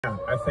Yeah,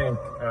 I think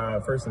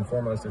first and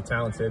foremost they're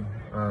talented.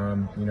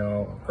 You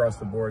know, across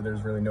the board,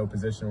 there's really no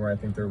position where I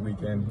think they're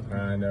weak in,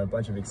 and a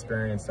bunch of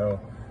experience. So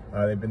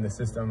they've been in the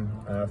system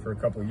for a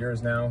couple of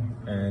years now,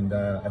 and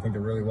I think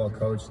they're really well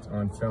coached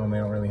on film. They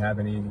don't really have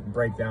any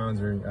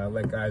breakdowns or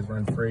let guys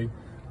run free,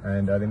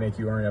 and they make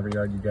you earn every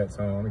yard you get.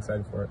 So I'm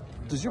excited for it.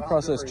 Does your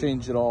process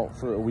change at all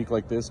for a week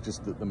like this?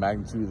 Just the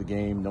magnitude of the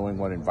game, knowing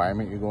what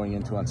environment you're going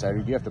into on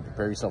Saturday. Do you have to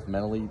prepare yourself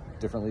mentally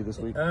differently this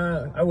week?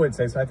 I would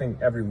say so. I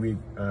think every week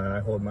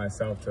I hold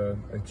myself to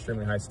an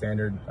extremely high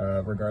standard,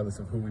 regardless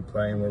of who we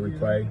play and where we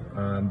play.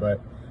 But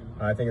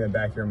I think in the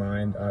back of your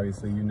mind,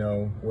 obviously, you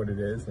know what it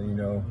is, and you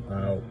know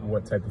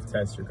what type of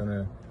test you're going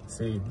to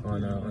see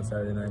on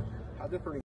Saturday night.